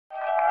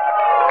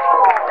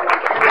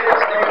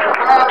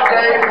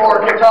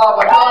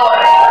Catawba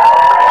College.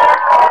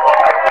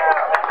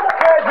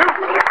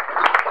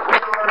 We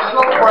are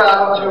so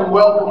proud to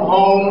welcome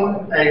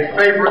home a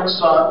favorite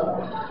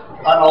son,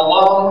 an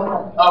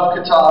alum of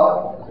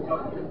Catawba.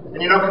 And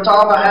you know,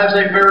 Catawba has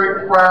a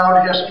very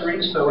proud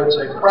history, so it's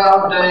a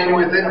proud day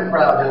within a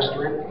proud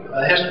history.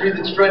 A history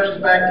that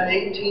stretches back to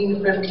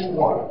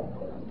 1851.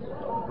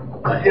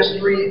 A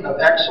history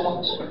of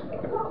excellence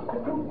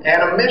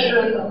and a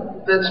mission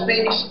that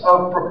speaks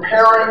of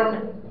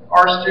preparing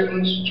our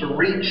students to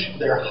reach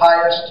their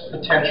highest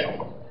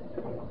potential.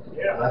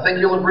 And I think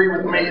you'll agree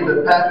with me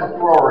that Pat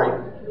McCrory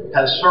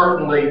has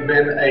certainly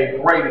been a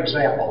great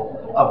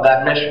example of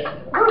that mission.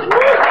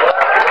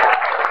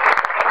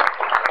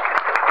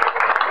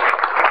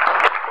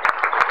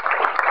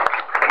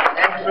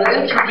 And to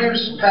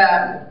introduce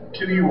Pat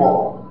to you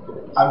all,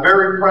 I'm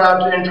very proud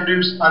to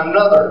introduce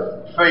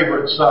another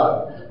favorite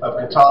son of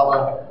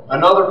Catawba,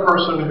 another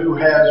person who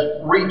has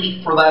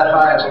reached for that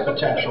highest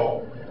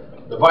potential,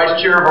 the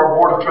Vice Chair of our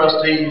Board of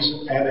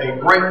Trustees and a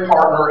great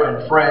partner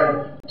and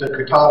friend to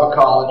Catawba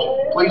College.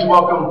 Please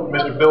welcome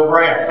Mr. Bill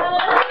Graham.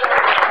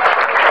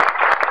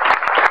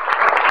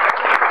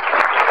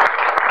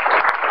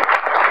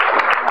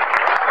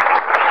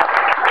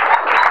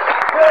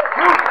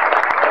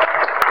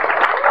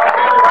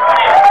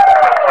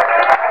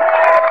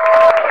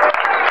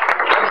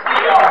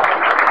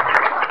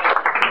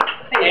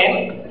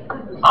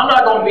 I'm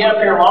not going to be up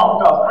here long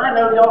because I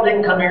know y'all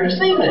didn't come here to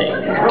see me.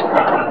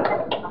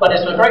 But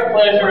it's a great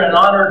pleasure and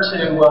honor to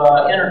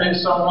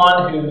introduce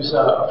someone who's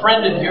a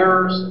friend of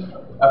yours,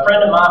 a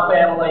friend of my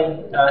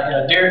family, and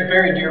a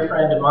very dear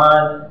friend of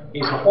mine.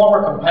 He's a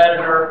former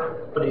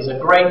competitor, but he's a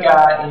great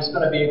guy, and he's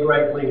going to be a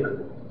great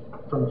leader.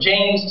 From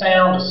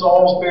Jamestown to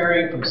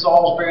Salisbury, from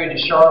Salisbury to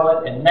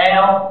Charlotte, and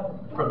now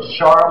from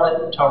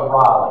Charlotte to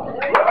Raleigh.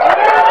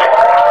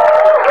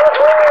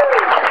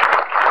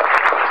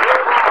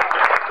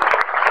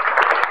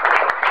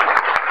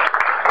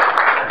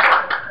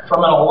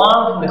 From an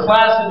alum from the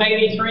class of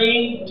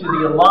 '83 to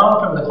the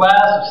alum from the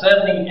class of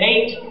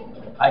 '78,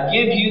 I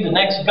give you the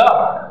next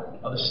governor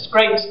of the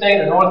great state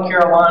of North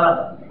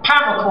Carolina,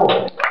 Pat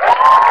McCrory.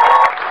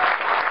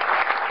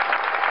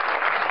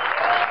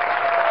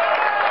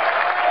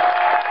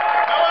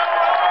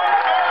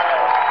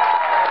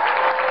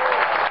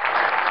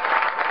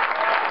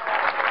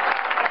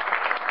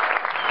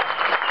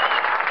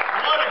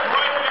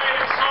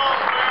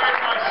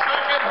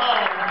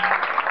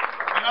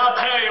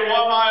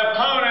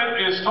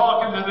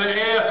 Talking to the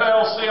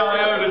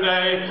AFL-CIO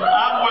today.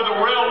 I'm with the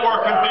real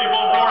working people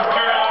of North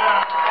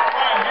Carolina,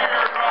 right here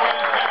in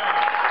Rowan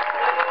County.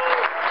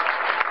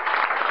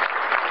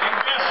 And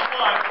guess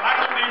what? I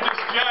don't need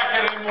this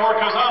jacket anymore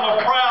because I'm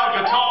a proud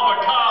Catawba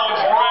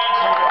College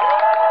graduate.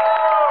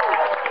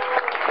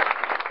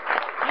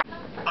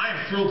 I am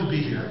thrilled to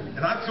be here,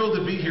 and I'm thrilled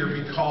to be here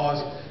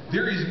because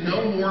there is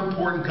no more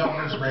important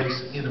governor's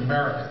race in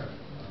America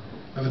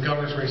than the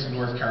governor's race in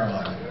North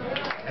Carolina.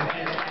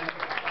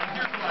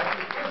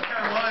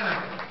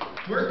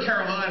 North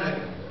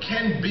Carolina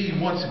can be,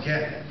 once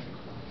again,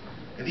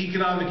 an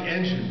economic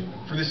engine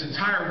for this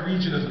entire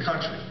region of the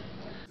country.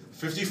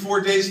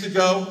 54 days to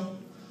go,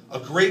 a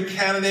great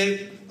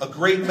candidate, a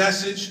great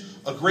message,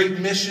 a great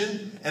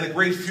mission, and a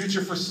great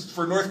future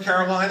for North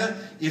Carolina.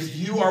 If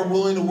you are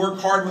willing to work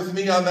hard with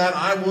me on that,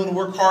 I'm willing to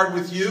work hard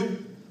with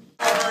you.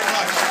 Thank you very much.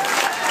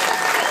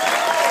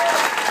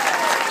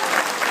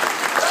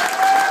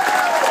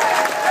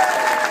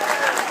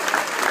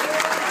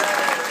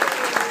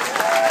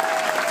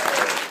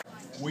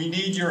 We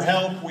need your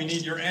help, we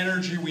need your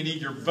energy, we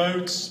need your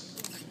votes,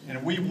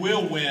 and we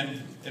will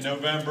win in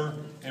November,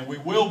 and we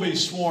will be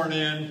sworn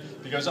in,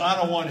 because I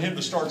don't want him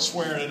to start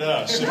swearing at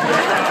us. God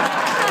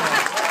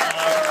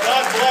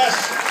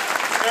bless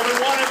every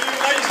one of you,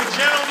 ladies and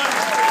gentlemen.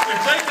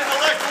 If they can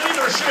elect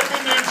leadership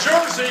in New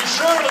Jersey,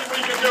 surely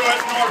we can do it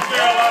in North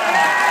Carolina.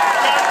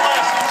 God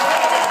bless each one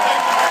of you.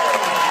 Thank you.